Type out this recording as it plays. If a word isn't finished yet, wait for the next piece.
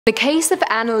The case of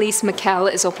Anneliese Michel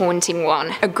is a haunting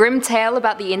one, a grim tale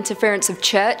about the interference of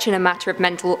church in a matter of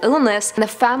mental illness and the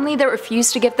family that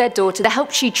refused to give their daughter the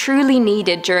help she truly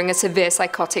needed during a severe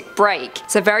psychotic break.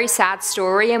 It's a very sad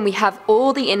story and we have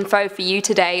all the info for you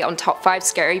today on Top 5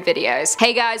 Scary Videos.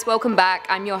 Hey guys, welcome back,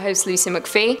 I'm your host Lucy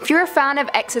McPhee. If you're a fan of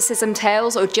exorcism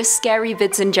tales or just scary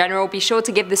vids in general, be sure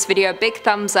to give this video a big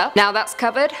thumbs up. Now that's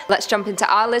covered, let's jump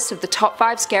into our list of the top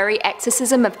 5 scary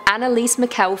Exorcism of Anneliese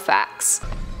Michel facts.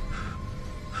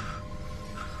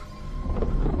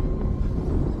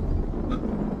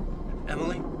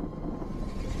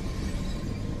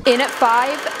 In at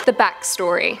 5, the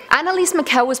backstory. Anneliese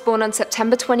Michel was born on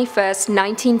September 21st,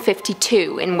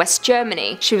 1952 in West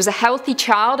Germany. She was a healthy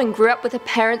child and grew up with her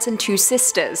parents and 2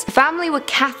 sisters. The family were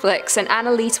Catholics and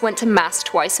Anneliese went to mass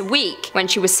twice a week. When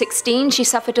she was 16, she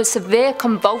suffered a severe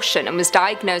convulsion and was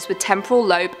diagnosed with temporal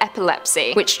lobe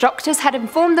epilepsy, which doctors had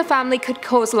informed the family could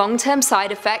cause long-term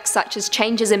side effects such as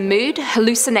changes in mood,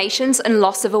 hallucinations, and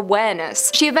loss of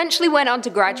awareness. She eventually went on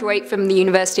to graduate from the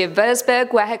University of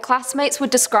Würzburg, where her classmates would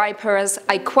describe her as,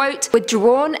 I quote,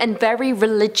 withdrawn and very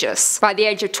religious. By the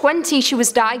age of 20, she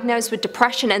was diagnosed with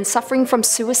depression and suffering from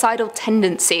suicidal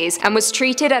tendencies and was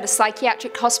treated at a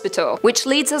psychiatric hospital, which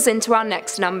leads us into our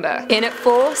next number. In at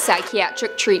 4,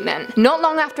 psychiatric treatment. Not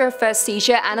long after her first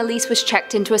seizure, Anneliese was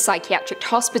checked into a psychiatric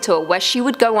hospital where she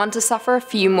would go on to suffer a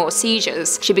few more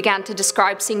seizures. She began to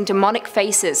describe seeing demonic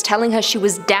faces, telling her she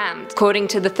was damned. According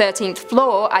to the 13th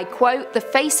floor, I quote, the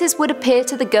faces would appear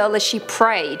to the girl as she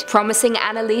prayed, promising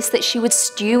Anneliese that she would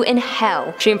stew in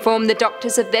hell. She informed the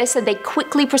doctors of this and they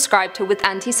quickly prescribed her with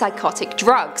antipsychotic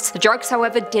drugs. The drugs,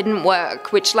 however, didn't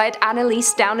work, which led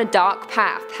Anneliese down a dark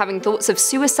path, having thoughts of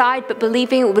suicide but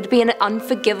believing it would be an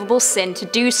unforgivable sin to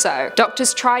do so.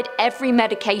 Doctors tried every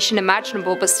medication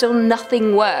imaginable but still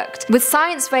nothing worked. With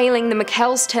science failing, the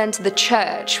Michels turned to the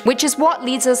church, which is what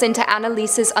leads us into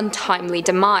Anneliese's untimely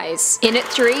demise. In at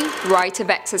 3, rite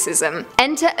of exorcism.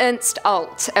 Enter Ernst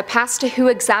Alt, a pastor who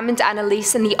examined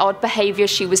Anneliese and the odd behaviour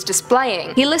she was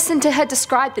displaying. He listened to her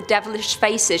describe the devilish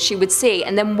faces she would see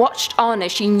and then watched on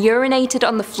as she urinated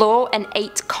on the floor and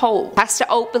ate coal. Pastor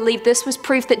Alt believed this was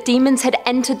proof that demons had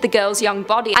entered the girl's young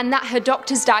body and that her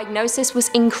doctor's diagnosis was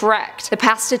incorrect. The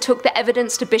pastor took the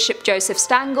evidence to Bishop Joseph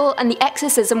Stangl and the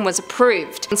exorcism was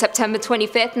approved. On September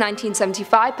 25th,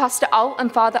 1975, Pastor Alt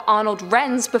and Father Arnold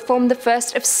Renz performed the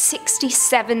first of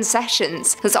 67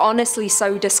 sessions. It was honestly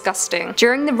so disgusting.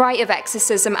 During the rite of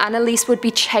exorcism, Anneliese would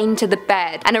be chained to the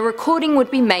bed, and a recording would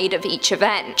be made of each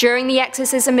event. During the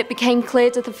exorcism, it became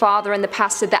clear to the father and the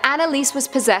pastor that Anneliese was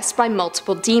possessed by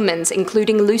multiple demons,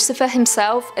 including Lucifer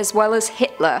himself as well as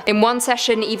Hitler. In one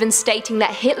session, even stating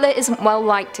that Hitler isn't well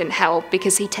liked in hell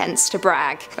because he tends to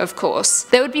brag, of course.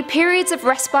 There would be periods of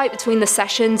respite between the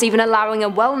sessions, even allowing a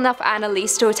well-enough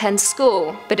Anneliese to attend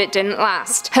school, but it didn't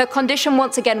last. Her condition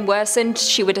once again worsened,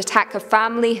 she would attack her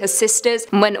family, her sisters,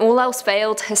 and when all else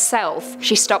failed, herself.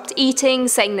 She stopped eating,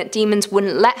 saying that demons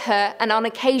wouldn't let her, and on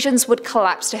occasions would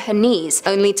collapse to her knees,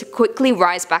 only to quickly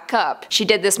rise back up. She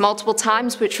did this multiple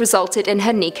times, which resulted in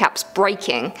her kneecaps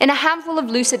breaking. In a handful of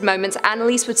lucid moments,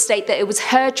 Anneliese would state that it was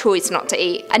her choice not to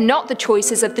eat, and not the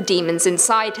choices of the demons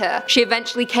inside her. She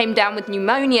eventually came down with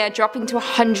pneumonia, dropping to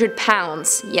 100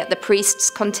 pounds, yet the priests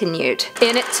continued.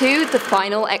 In at 2, the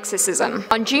final exorcism.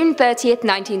 On June 30th,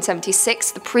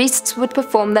 1976, the priests would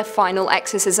perform their final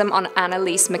exorcism on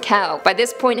Anneliese Michel. By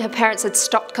this point, her parents had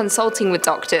stopped consulting with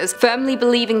doctors, firmly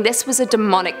believing this was a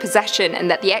demonic possession and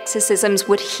that the exorcisms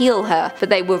would heal her, but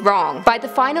they were wrong. By the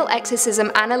final exorcism,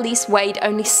 Anneliese weighed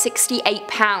only 68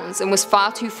 pounds and was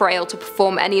far too frail to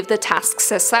perform any of the tasks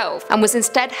herself, and was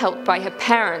instead helped by her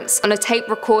parents. On a tape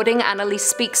recording, Anneliese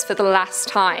speaks for the last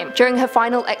time. During her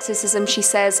final exorcism, she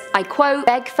says, I quote,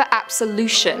 beg for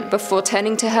absolution, before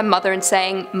turning to her mother and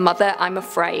saying, Mother, I'm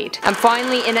afraid. And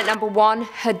finally, in at number 1,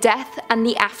 her death and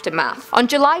the aftermath. On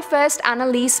July 1st,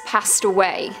 Anneliese passed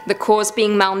away, the cause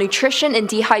being malnutrition and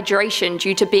dehydration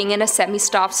due to being in a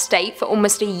semi-starved state for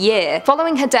almost a year.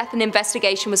 Following her death, an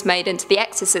investigation was made into the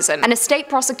exorcism, and a state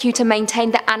prosecutor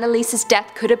maintained that Anneliese's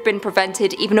death could have been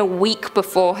prevented even a week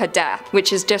before her death,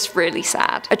 which is just really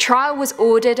sad. A trial was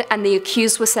ordered and the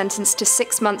accused was sentenced to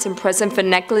 6 months in prison for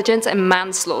negligence and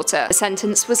manslaughter. The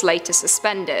sentence was later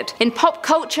suspended. In pop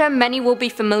culture, many will be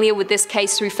familiar with this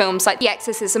case through films like The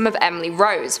Exorcism of Emily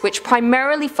Rose, which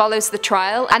primarily follows follows the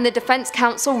trial, and the defense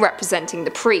counsel representing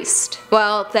the priest.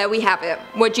 Well, there we have it.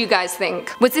 What do you guys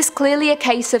think? Was this clearly a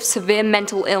case of severe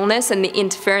mental illness and the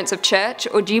interference of church,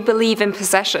 or do you believe in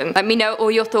possession? Let me know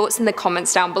all your thoughts in the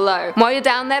comments down below. While you're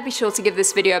down there, be sure to give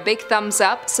this video a big thumbs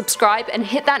up, subscribe, and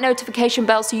hit that notification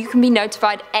bell so you can be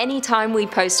notified anytime we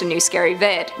post a new scary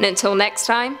vid. And until next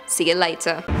time, see you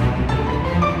later.